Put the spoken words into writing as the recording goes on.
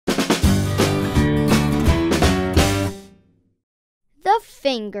The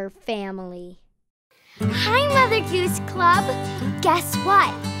Finger Family. Hi, Mother Goose Club. Guess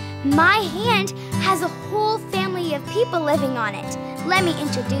what? My hand has a whole family of people living on it. Let me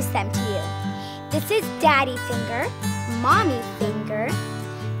introduce them to you. This is Daddy Finger, Mommy Finger,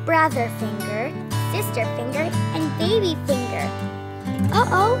 Brother Finger, Sister Finger, and Baby Finger.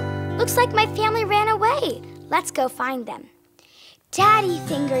 Uh-oh, looks like my family ran away. Let's go find them. Daddy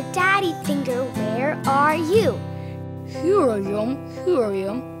Finger, where are you? Here I am,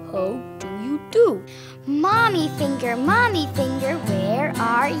 how do you do? Mommy Finger, where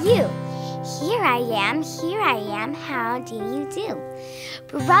are you? Here I am, how do you do?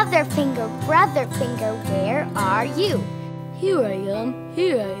 Brother Finger, where are you? Here I am,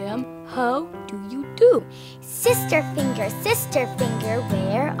 how do you do? Sister Finger,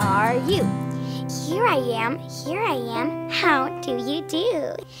 where are you? Here I am, how do you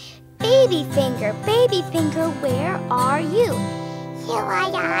do? Baby Finger, where are you? Here I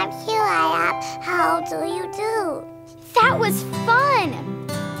am, how do you do? That was fun!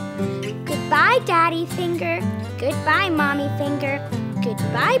 Goodbye, Daddy Finger. Goodbye, Mommy Finger.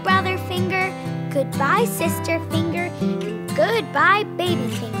 Goodbye, Brother Finger. Goodbye, Sister Finger. Goodbye, Baby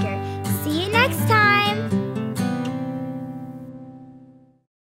Finger. See you next time!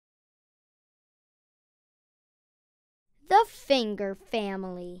 The Finger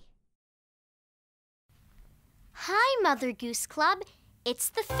Family. Hi, Mother Goose Club. It's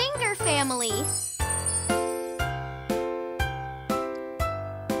the Finger Family.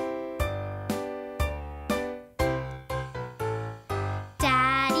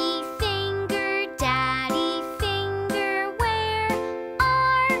 Daddy Finger, where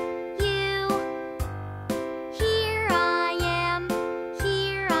are you? Here I am,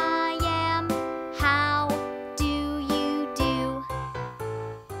 how do you do?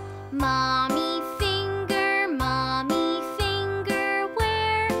 Mommy Finger,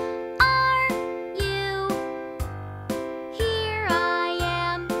 where are you? Here I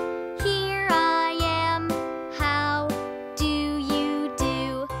am, how do you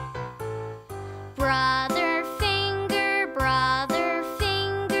do? Brother Finger,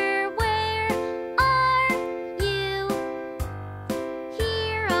 where are you?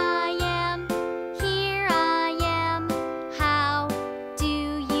 Here I am, how do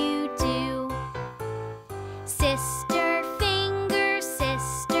you do? Sister Finger,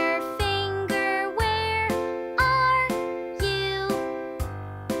 where are you?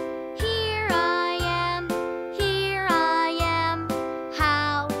 Here I am,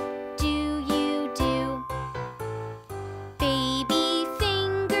 how do you do? Baby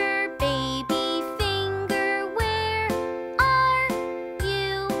Finger, where are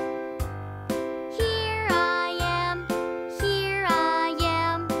you? Here I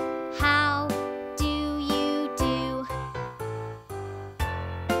am, how do you do?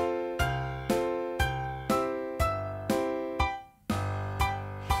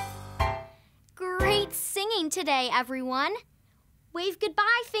 Great singing today, everyone. Wave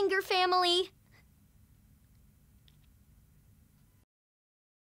goodbye, Finger Family.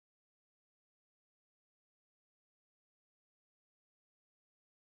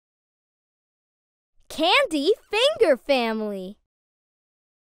 Candy Finger Family.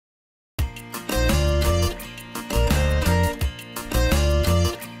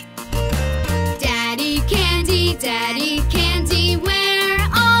 Daddy Candy, where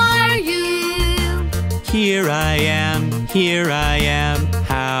are you? Here I am,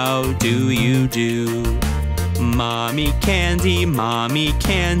 how do you do? Mommy Candy,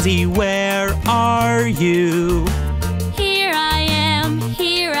 where are you? Here I am,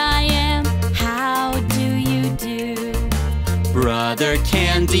 how do you do? Brother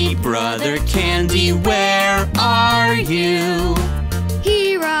Candy, where are you?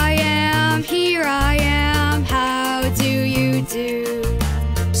 Here I am, how do you do?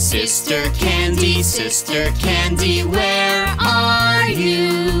 Sister Candy, where are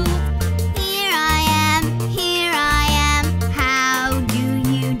you? Here I am, how do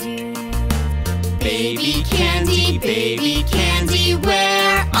you do? Baby Candy,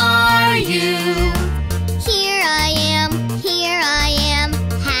 where are you? Here I am,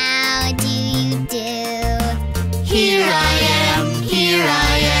 how do you do? Here I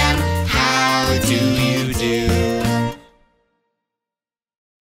am, how do you do?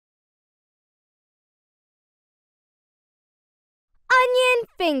 Onion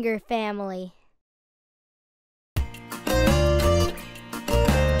Finger Family.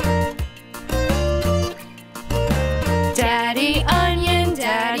 Daddy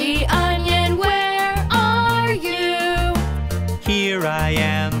Onion, where are you? Here I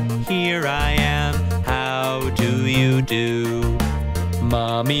am, how do you do?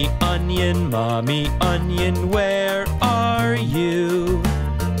 onion, Mommy Onion, where are you?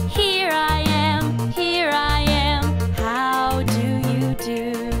 Here I am, how do you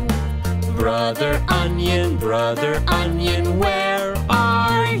do? Brother Onion, where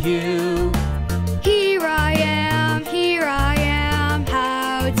are you? Here I am,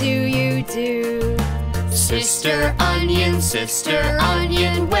 how do you do? Sister Onion,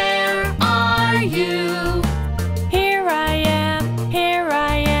 where are you? Here I am,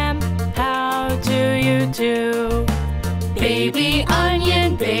 how do you do? Baby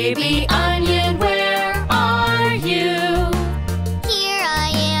Onion, where are you? Here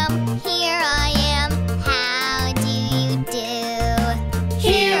I am, how do you do?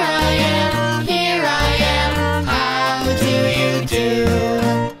 Here I am, how do you do?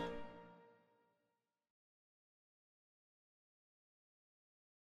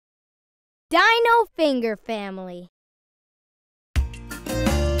 Dino Finger Family.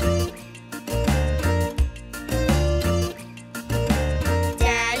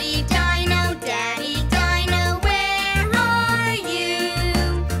 Daddy Dino, where are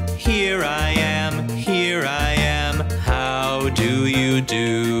you? Here I am, how do you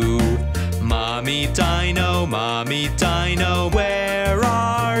do? Mommy Dino, where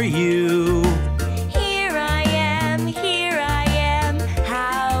are you? Here I am,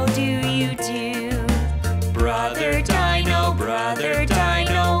 how do you do? Brother Dino,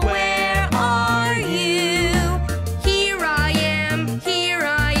 where are you? Here I am,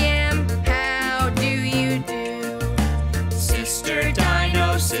 how do you do?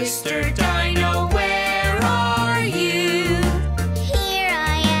 Sister Dino, where are you? Here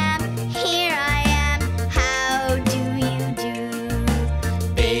I am, how do you do?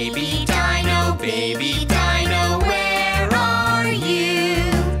 Baby Dino, where are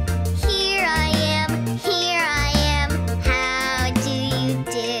you? Here I am, how do you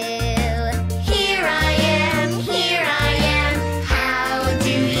do? Here I am, how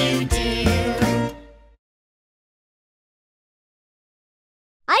do you do?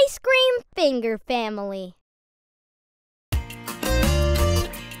 Ice Cream Finger Family.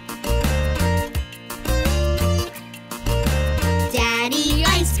 Daddy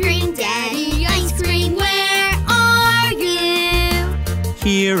ice cream, where are you?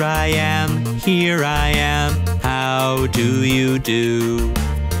 Here I am, how do you do?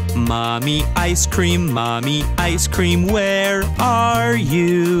 Mommy ice cream, where are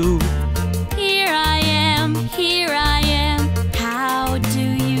you? Here I am, how do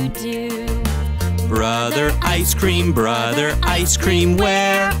you do? Brother ice cream, where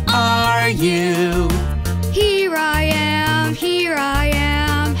are you? Here I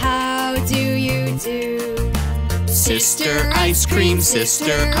am, how do you do? Sister ice cream,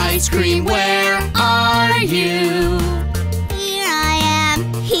 where are you? Here I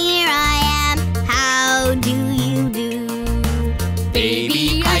am, how do you do?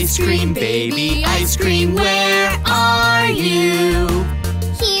 Baby ice cream, where are you?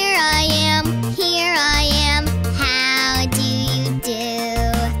 Here I am, how do you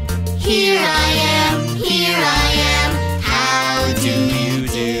do? Here I am, how do you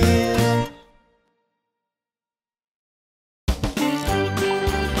do?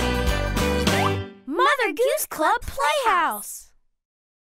 Mother Goose Club Playhouse.